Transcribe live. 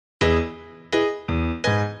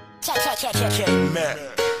And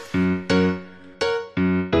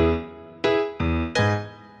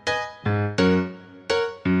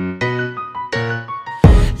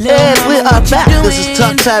we are back. This is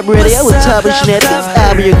Talk Time Radio with Tommy Shenanigans.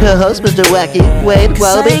 I'm your co-host, Mr. Wacky Wade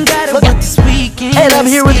Wallaby. And I'm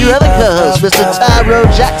here with your other co-host, Mr.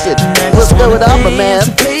 Tyrone Jackson. What's going on, my man?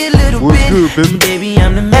 What's good, baby?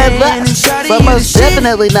 And last, but most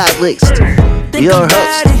definitely not least, your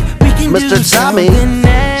host, Mr. Tommy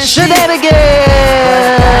Shenanigans.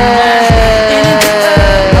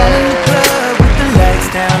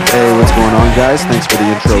 Hey, what's going on, guys? Thanks for the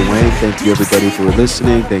intro, Wayne. Thank you, everybody, for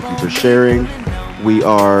listening. Thank you for sharing. We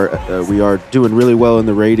are doing really well in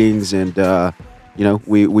the ratings, and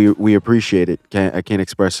we appreciate it. I can't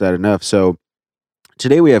express that enough. So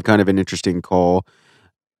today we have kind of an interesting call.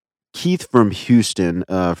 Keith from Houston,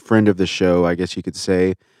 a friend of the show, I guess you could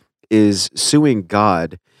say, is suing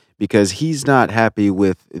God because he's not happy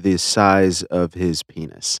with the size of his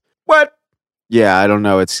penis. What? Yeah, I don't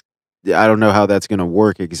know. I don't know how that's going to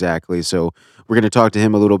work exactly. So we're going to talk to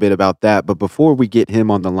him a little bit about that. But before we get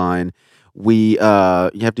him on the line, you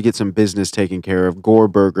have to get some business taken care of.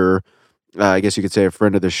 Goreburger, I guess you could say a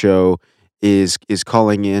friend of the show, is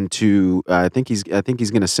calling in to. I think he's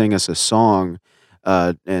going to sing us a song,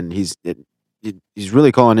 and he's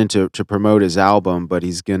really calling in to promote his album, but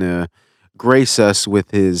he's going to grace us with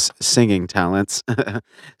his singing talents.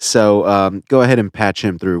 So go ahead and patch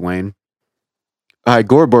him through, Wayne. Hi,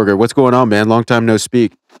 Goreburger. What's going on, man? Long time no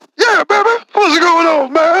speak. Yeah, baby. What's going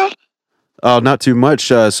on, man? Oh, not too much.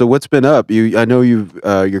 So what's been up? I know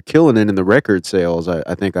you're killing it in the record sales.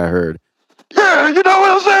 I think I heard. Yeah, you know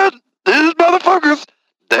what I'm saying? These motherfuckers,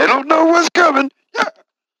 they don't know what's coming. Yeah.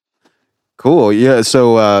 Cool. Yeah.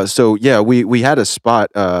 So yeah, we had a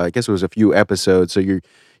spot. I guess it was a few episodes. So you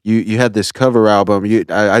had this cover album.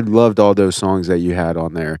 I loved all those songs that you had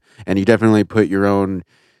on there, and you definitely put your own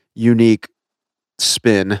unique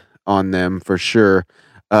spin on them for sure.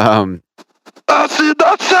 See,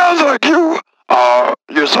 that sounds like you.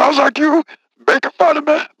 You sounds like you making fun of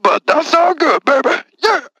me, but that sounds good, baby.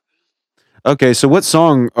 Yeah. Okay, so what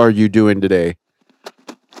song are you doing today?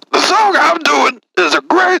 The song I'm doing is a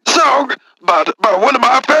great song by one of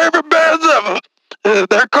my favorite bands ever.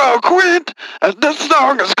 They're called Queen, and this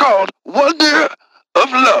song is called 1 Year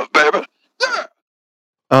of Love, baby. Yeah.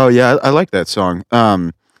 Oh yeah, I like that song.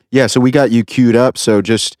 Yeah, so we got you queued up. So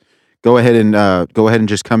just go ahead and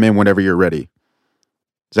just come in whenever you're ready.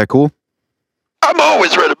 Is that cool? I'm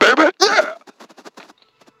always ready, baby. Yeah.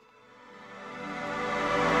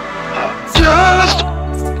 Just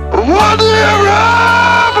 1 year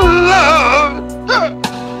of love. Yeah.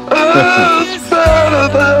 It's better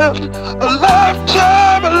than a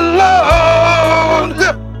lifetime alone.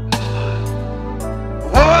 Yeah.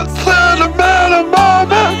 One sentimental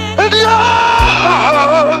moment in your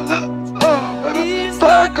heart. Oh, baby.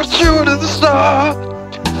 Like a shooting star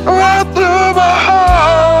right through my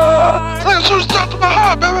heart. Like a shooting star through my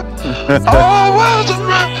heart, baby. Always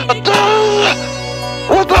a day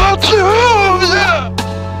without you, yeah.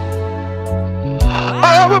 I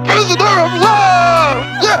am a prisoner of love,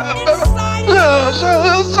 yeah, baby.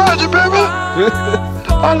 Yeah, inside you, baby.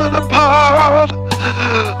 All in the part,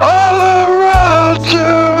 all around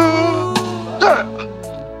you. Yeah.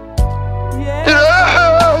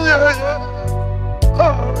 Oh, yeah.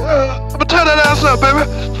 I'ma turn that ass up, baby.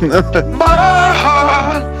 My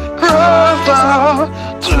heart cries out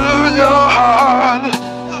to your heart.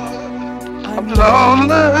 I'm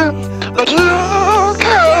lonely, but you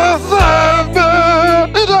can't save me.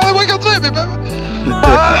 You know we can save me, baby.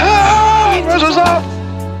 My hand reaches out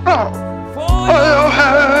for your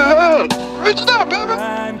hand. Reach out, baby.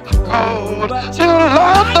 Cold, you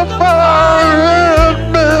light the fire in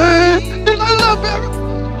me. You light it up, baby.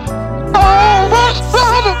 Oh, what's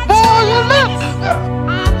better for your lips?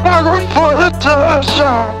 I'm going for the touch,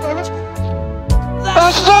 baby.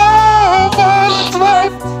 There's so much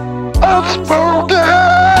life unspoken,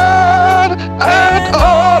 and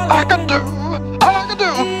all I can do,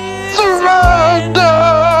 surrender.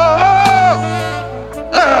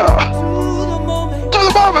 Yeah. To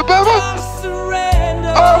the moment, baby.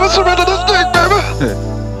 I will surrender this thing, baby.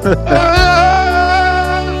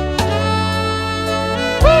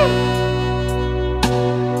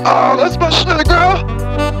 Oh, that's my shit, girl.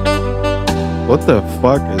 What the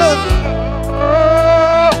fuck is?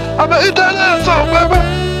 I'ma eat that asshole, baby.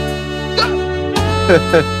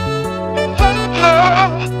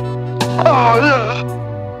 Oh yeah.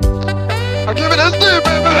 I'll give it this day,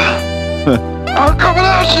 baby. I'm coming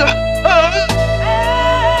at you.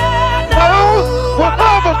 Oh, when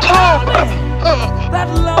I'm a top,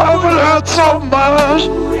 I'm gonna hurt so much.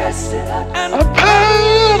 And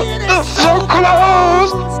pain is so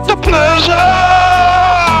close to pleasure.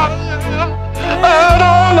 And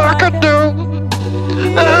all I can do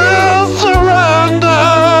is surrender.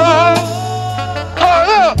 Oh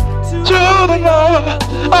yeah, to the Lord.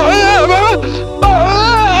 Oh yeah, baby.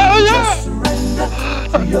 Oh yeah, yeah.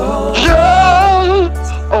 Yeah.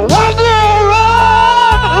 When you're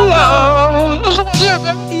alone,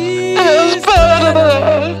 is better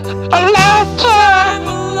than a lifetime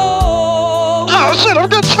alone. Oh shit, I'm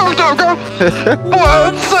getting choked up, girl.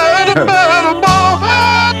 One say the better moment.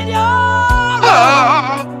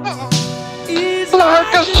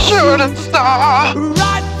 Like a shooting star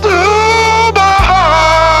through my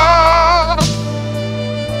heart.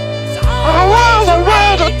 I was away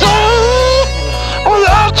today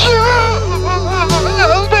without you.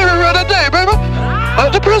 Yes, baby, right today, baby. But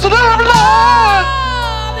the person of love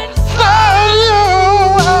inside you,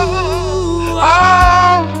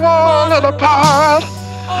 I'm falling apart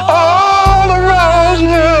all around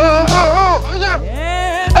you. Oh,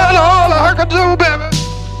 yeah. And all I can do, baby,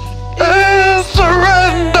 is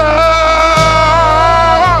surrender.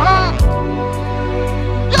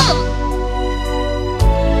 Yeah.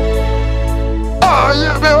 Oh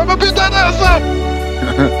yeah, baby, I'ma beat that ass up.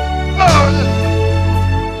 Oh yeah.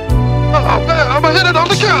 Oh man, I'ma hit it on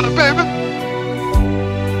the counter, baby.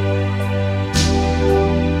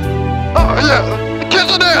 Oh yeah, the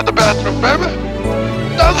kitchen and the bathroom, baby.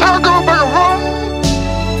 That's how I go back and forth.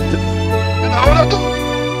 You know what I do?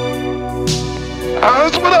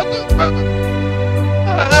 That's what I do, baby.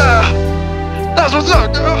 Yeah, that's what's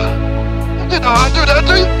up, girl. You know I do that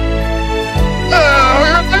to you.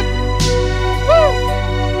 Yeah, everything. Woo.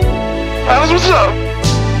 That's what's up.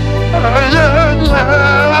 Yeah, yeah.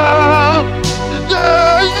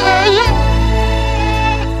 Yeah, yeah, yeah.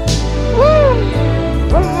 Woo.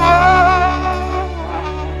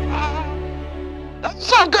 That's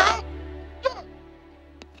what's up, girl. Yeah.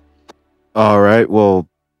 All right. Well,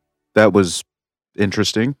 that was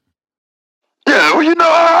interesting. Yeah, well, you know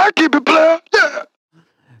how I keep it, player. Yeah.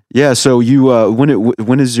 Yeah. So you,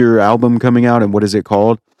 when is your album coming out, and what is it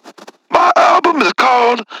called? My album is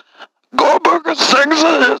called Goldberger Sings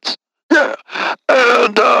the Hits. Yeah.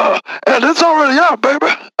 And it's already out, baby.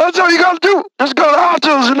 That's all you gotta do. Just go to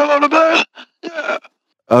iTunes, you know what I'm saying? Yeah.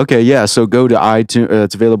 Okay. Yeah. So go to iTunes.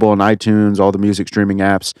 It's available on iTunes, all the music streaming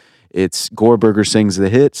apps. It's Goldberger Sings the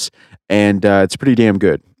Hits, and it's pretty damn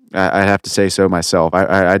good. I have to say so myself.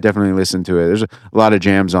 I definitely listen to it. There's a lot of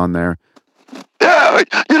jams on there. Yeah,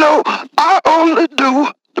 you know, I only do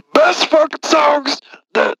the best fucking songs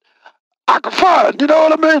that I can find. You know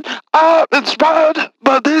what I mean? I'm inspired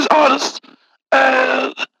by these artists,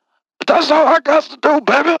 and that's all I got to do,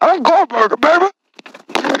 baby. I'm Goldberger, baby.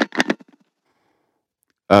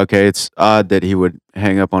 Okay, it's odd that he would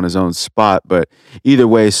hang up on his own spot, but either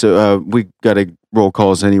way, so we got to roll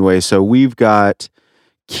calls anyway. So we've got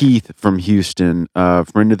Keith from Houston,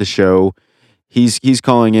 friend of the show. He's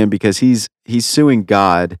calling in because he's suing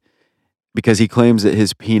God because he claims that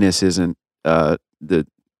his penis isn't the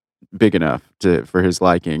big enough for his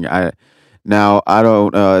liking. I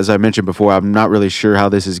don't as I mentioned before, I'm not really sure how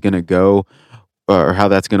this is going to go or how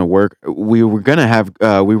that's going to work. We were going to have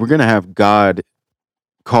God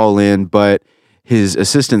call in, but his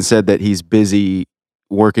assistant said that he's busy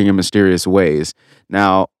working in mysterious ways.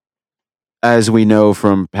 Now, as we know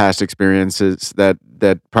from past experiences, that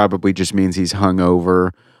probably just means he's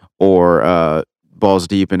hungover or balls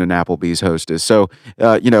deep in an Applebee's Hostess. So,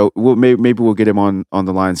 maybe we'll get him on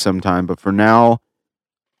the line sometime. But for now,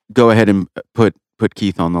 go ahead and put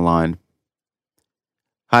Keith on the line.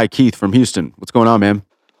 Hi, Keith from Houston. What's going on, man?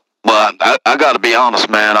 Well, I got to be honest,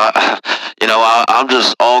 man. I'm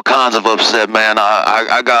just all kinds of upset, man.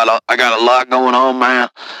 I got a lot going on, man,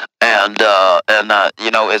 and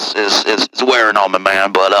it's wearing on me,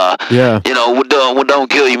 man. But yeah, what don't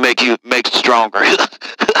kill you makes you stronger. You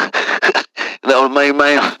know what I mean,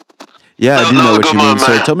 man? Yeah, I do know what you mean. So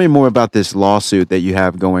man. tell me more about this lawsuit that you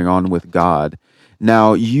have going on with God.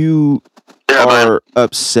 Now you are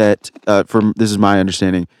upset. This is my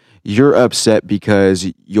understanding. You're upset because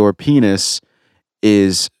your penis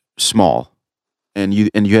is small, and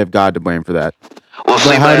you have God to blame for that. Well,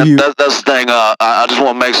 see, man, that's the thing. I just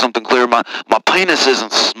want to make something clear. My penis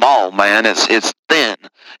isn't small, man. It's thin.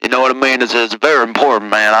 You know what I mean? It's very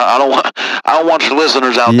important, man. I don't want your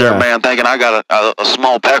listeners out there, man, thinking I got a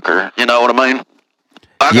small pecker. You know what I mean?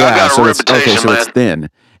 I got a reputation, man. It's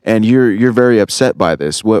thin, and you're very upset by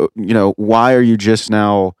this. Why are you just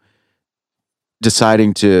now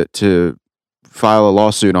deciding to file a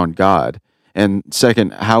lawsuit on God? And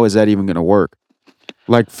second, how is that even going to work?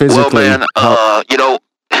 Like physically? Well, man, you know,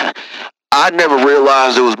 I never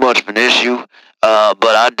realized it was much of an issue.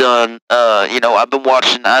 But you know, I've been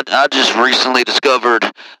watching. I just recently discovered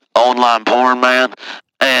online porn, man,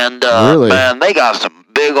 and Really? man, they got some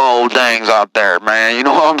big old things out there, man. You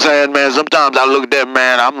know what I'm saying, man? Sometimes I look at that,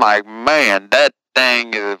 man, I'm like, man, that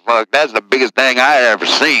thing is that's the biggest thing I ever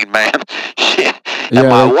seen, man. Shit. And Yeah,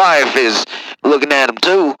 my like- wife is looking at them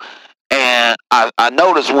too, and I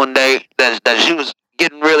noticed one day that she was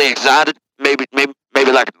getting really excited, maybe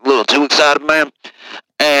like a little too excited, man.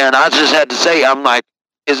 And I just had to say, I'm like,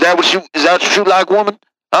 is that what you like, woman?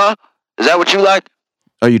 Huh? Is that what you like?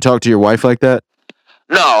 Oh, you talk to your wife like that?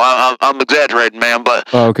 No, I'm exaggerating, man. But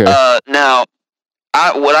Oh, okay. now,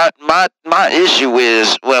 my issue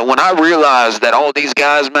is when I realized that all these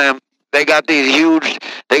guys, man, they got these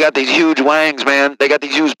huge wangs, man. They got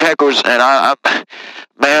these huge peckers, and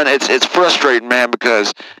man, it's frustrating, man,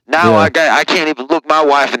 because now Yeah. I can't even look my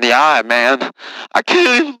wife in the eye, man. I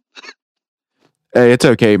can't even. Hey, it's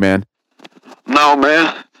okay, man.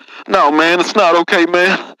 No, man, it's not okay,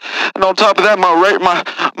 man. And on top of that,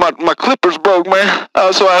 my clippers broke, man.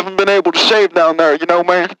 So I haven't been able to shave down there, you know,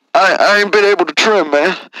 man. I ain't been able to trim,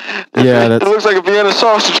 man. Yeah, It that's looks like a Vienna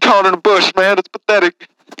sausage caught in a bush, man. It's pathetic.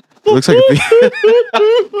 looks like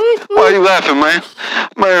Why are you laughing, man?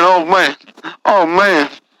 Oh man.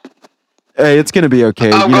 Hey, it's gonna be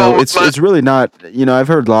okay. I'm You know, going with it's really not. You know, I've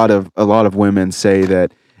heard a lot of women say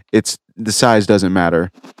that it's the size doesn't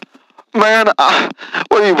matter. Man,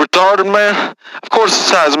 what are you, retarded, man? Of course the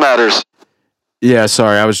size matters. Yeah,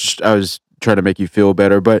 sorry, I was trying to make you feel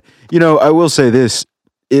better, but you know, I will say this: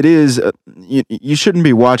 it is you shouldn't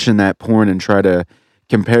be watching that porn and try to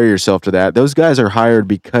compare yourself to that. Those guys are hired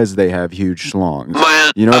because they have huge schlongs.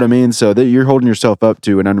 Man, You know what I mean? So that you're holding yourself up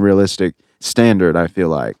to an unrealistic standard. I feel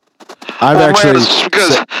like I've actually. Man, it's just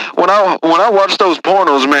because when I watch those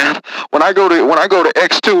pornos, man, when I go to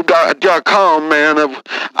x2.com, man,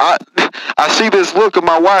 I see this look in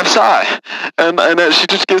my wife's eye, and then she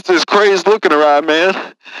just gets this crazed look in her eye,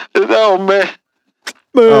 man. Oh man.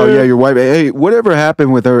 Oh yeah, your wife. Hey, whatever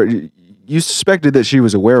happened with her? You suspected that she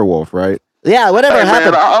was a werewolf, right? Yeah, whatever Hey,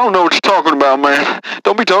 happened. man, I don't know what you're talking about, man.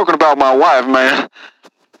 Don't be talking about my wife, man.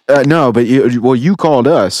 No, but you called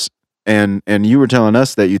us and you were telling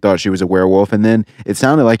us that you thought she was a werewolf, and then it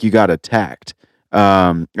sounded like you got attacked.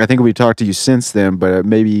 I think we talked to you since then, but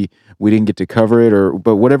maybe we didn't get to cover it,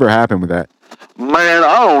 but whatever happened with that. Man,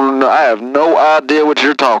 I don't know. I have no idea what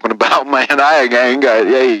you're talking about, man. I ain't got.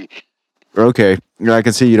 Hey, Okay, I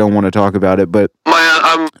can see you don't want to talk about it, but man,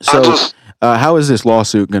 I so just how is this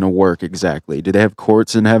lawsuit going to work exactly? Do they have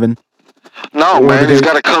courts in heaven? no, or man. do He's they-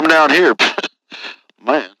 got to come down here.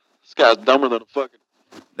 Man, this guy's dumber than a fucking.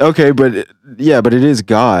 Okay, but it is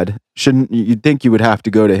God. Shouldn't you'd think you would have to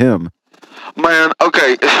go to him? Man,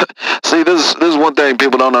 okay. See, this is one thing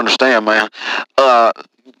people don't understand, man.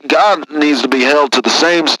 God needs to be held to the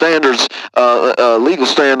same standards, legal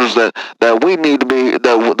standards that we need to be.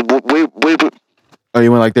 That we Oh, you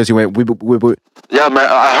went like this. You went. We. yeah, man.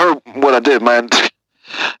 I heard what I did, man.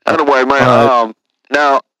 Anyway, man.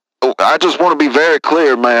 Now, I just want to be very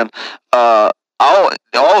clear, man.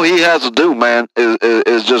 All he has to do, man,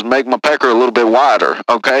 is just make my pecker a little bit wider.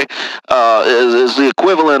 Okay, is the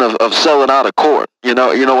equivalent of selling out of court. You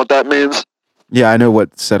know what that means. Yeah, I know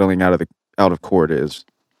what settling out of court is.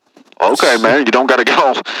 Okay, man, you don't got to get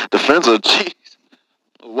all defensive. Jeez,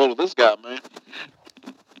 load of this guy, man.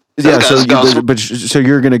 Yeah, This so guy's got some- so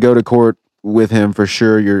you're gonna go to court with him for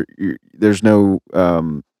sure. You're there's no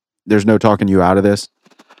talking you out of this.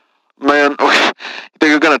 Man, you think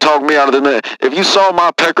you're gonna talk me out of it? If you saw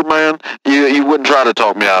my pecker, man, you wouldn't try to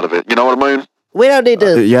talk me out of it. You know what I mean? We don't need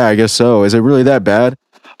to. Yeah, I guess so. Is it really that bad?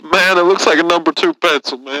 Man, it looks like a number 2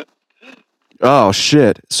 pencil, man. Oh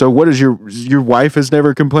shit! So what is your wife has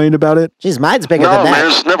never complained about it? Geez, mine's bigger No, than that.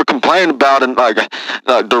 man, just never complained about it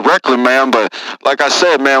like directly, man. But like I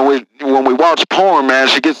said, man, when we watch porn, man,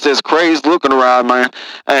 she gets this crazed look in her eye, man.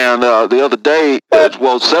 And the other day,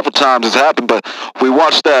 well, several times it's happened, but we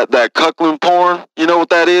watched that cuckling porn. You know what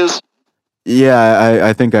that is? Yeah,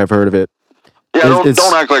 I think I've heard of it. Yeah,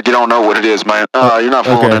 don't act like you don't know what it is, man. You're not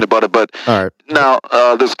fooling okay. anybody. But All right.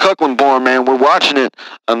 now, this cuckling porn, man, we're watching it,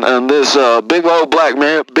 and this big old black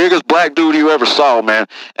man, biggest black dude you ever saw, man,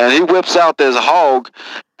 and he whips out this hog,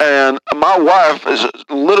 and my wife is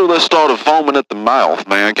literally started foaming at the mouth,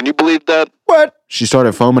 man. Can you believe that? What? She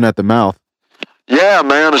started foaming at the mouth. Yeah,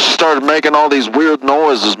 man, and she started making all these weird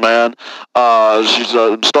noises, man. She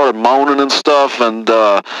started moaning and stuff, and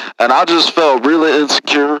I just felt really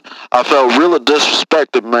insecure. I felt really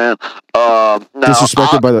disrespected, man. Now,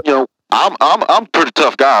 Disrespected by the- you know, I'm a pretty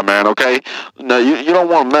tough guy, man. Okay, no, you don't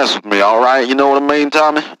want to mess with me, all right? You know what I mean,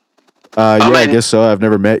 Tommy? I guess so. I've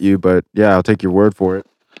never met you, but yeah, I'll take your word for it.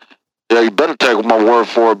 Yeah, you better take my word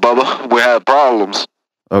for it, Bubba. We had problems.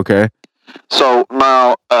 Okay. So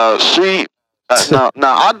now,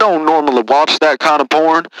 now I don't normally watch that kind of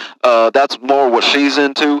porn. That's more what she's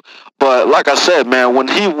into. But like I said, man, when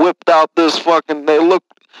he whipped out this fucking, it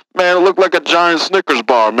looked like a giant Snickers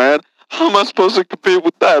bar, man. How am I supposed to compete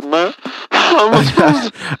with that, man? How am I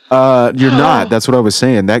supposed to? You're not. That's what I was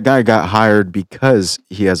saying. That guy got hired because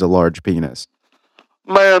he has a large penis.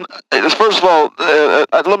 Man, first of all,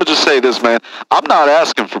 let me just say this, man. I'm not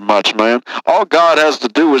asking for much, man. All God has to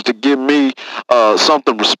do is to give me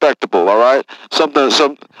something respectable, all right?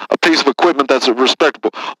 A piece of equipment that's respectable.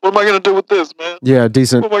 What am I going to do with this, man? Yeah,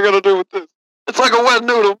 decent. What am I going to do with this? It's like a wet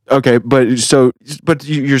noodle. Okay, but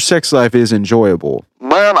your sex life is enjoyable.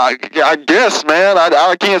 Man, I guess, man.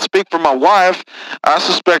 I can't speak for my wife. I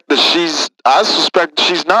suspect she's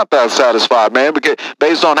not that satisfied, man, because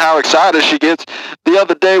based on how excited she gets. The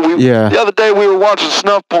other day we were watching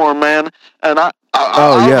snuff porn, man, and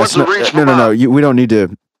we don't need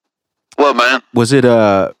to. What, man? Was it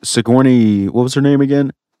Sigourney? What was her name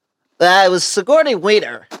again? It was Sigourney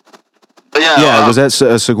Weaver. Yeah. Was that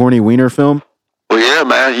a Sigourney Weaver film? Well, yeah,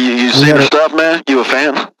 man. You seen her stuff, man? You a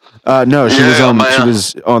fan? No, she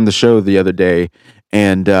was on the show the other day,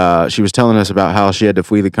 and she was telling us about how she had to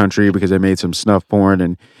flee the country because they made some snuff porn,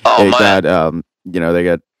 and they got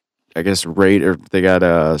I guess raped, or they got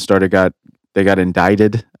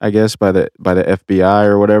indicted, I guess, by the FBI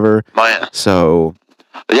or whatever. Man. So.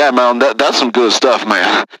 Yeah, man, that's some good stuff,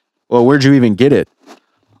 man. Well, where'd you even get it?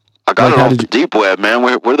 I got it off the deep web, man.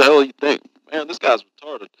 Where the hell do you think? Man, this guy's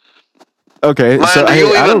retarded. Okay, man, so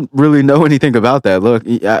I don't really know anything about that. Look,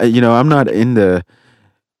 I'm not into...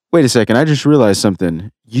 Wait a second, I just realized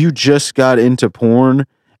something. You just got into porn,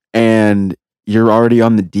 and you're already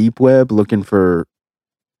on the deep web looking for,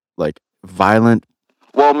 like, violent...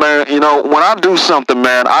 Well, man, when I do something,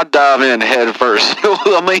 man, I dive in head first. You know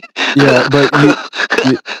what I mean? Yeah, but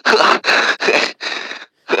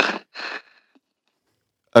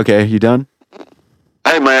Okay, you done?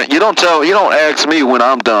 Hey, man, you don't ask me when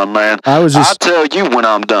I'm done, man. I tell you when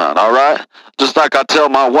I'm done, all right? Just like I tell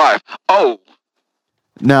my wife. Oh.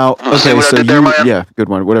 Now, okay, yeah, good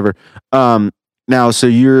one, whatever. Now, so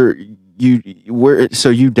you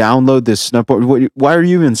download this snuff porn. Why are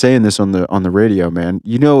you even saying this on the radio, man?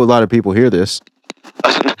 You know a lot of people hear this.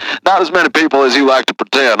 Not as many people as you like to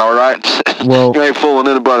pretend, all right? Well, you ain't fooling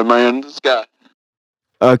anybody, man. This guy.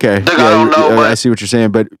 Okay, I see what you're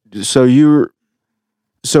saying, but so you're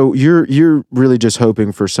really just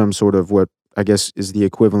hoping for some sort of what I guess is the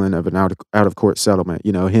equivalent of an out of court settlement.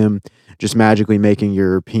 Him just magically making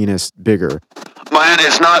your penis bigger. Man,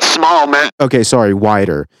 it's not small, man. Okay, sorry,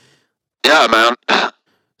 wider. Yeah, man.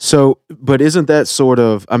 So, but isn't that sort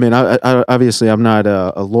of? I mean, I obviously I'm not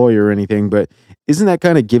a lawyer or anything, but isn't that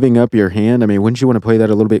kind of giving up your hand? I mean, wouldn't you want to play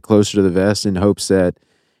that a little bit closer to the vest in hopes that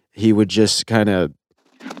he would just kind of?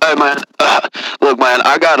 Hey, man. Look, man.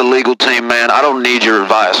 I got a legal team, man. I don't need your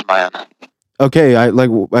advice, man. Okay,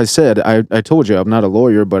 like I said, I told you I'm not a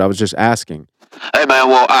lawyer, but I was just asking. Hey, man.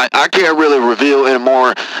 Well, I can't really reveal any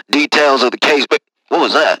more details of the case, but what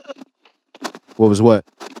was that? What was what?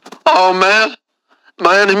 Oh, man.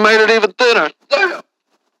 Man, he made it even thinner. Damn.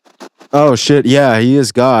 Oh shit! Yeah, he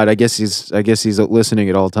is God. I guess he's listening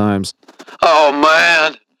at all times. Oh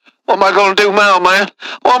man, what am I gonna do now, man?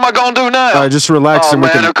 What am I gonna do now? All right, just relax. Oh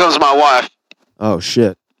man, here comes my wife. Oh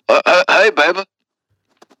shit! Hey, baby.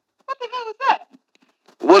 What the hell is that?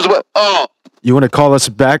 What? Oh. You want to call us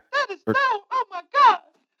back? That is no. Oh my God.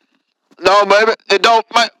 No, baby, it don't.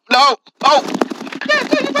 No. Oh. Yeah,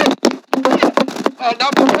 baby. Oh, no.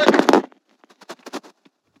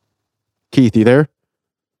 Keith, you there?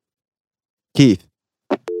 Keith.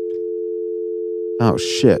 Oh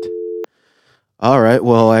shit. All right.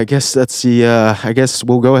 Well, I guess that's the. I guess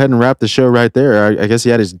we'll go ahead and wrap the show right there. I guess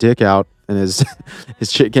he had his dick out, and his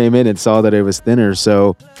chick came in and saw that it was thinner.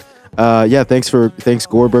 So, yeah. Thanks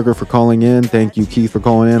Goreburger for calling in. Thank you, Keith, for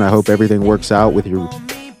calling in. I hope everything works out with your,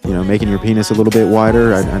 making your penis a little bit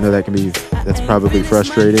wider. I know that's probably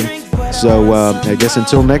frustrating. So, I guess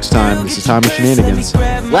until next time, this is Tommy Shenanigans.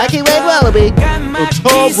 Wacky Wade Wallaby.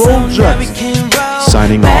 Tom Jackson.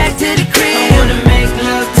 Signing off.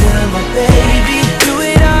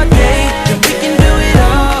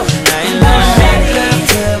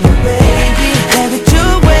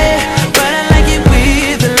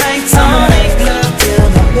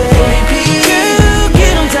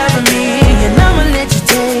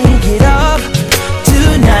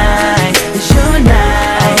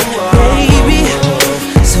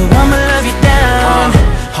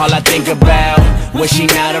 think about when she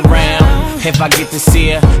not around. If I get to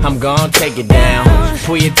see her, I'm gon' take it down.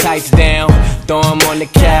 Pull your tights down, throw 'em on the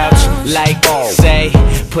couch. Like, say,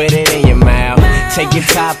 put it in your mouth. Take your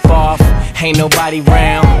top off, ain't nobody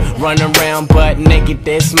round. Run around butt naked,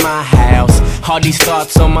 this my house. All these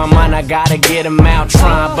thoughts on my mind, I gotta get 'em out.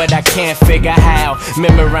 Trying, but I can't figure how.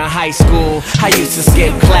 Remember in high school, I used to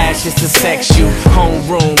skip class just to sex you.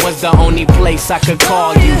 Homeroom was the only place I could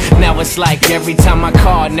call you. Now it's like every time I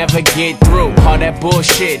call, never get through. All that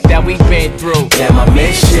bullshit that we been through. Damn, I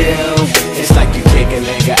miss you. It's like you kick a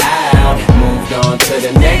nigga out. Moved on to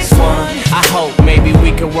the next one. I hope maybe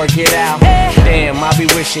we can work it out. Damn, I be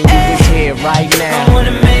wishing you was here right now. I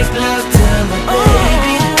wanna make love to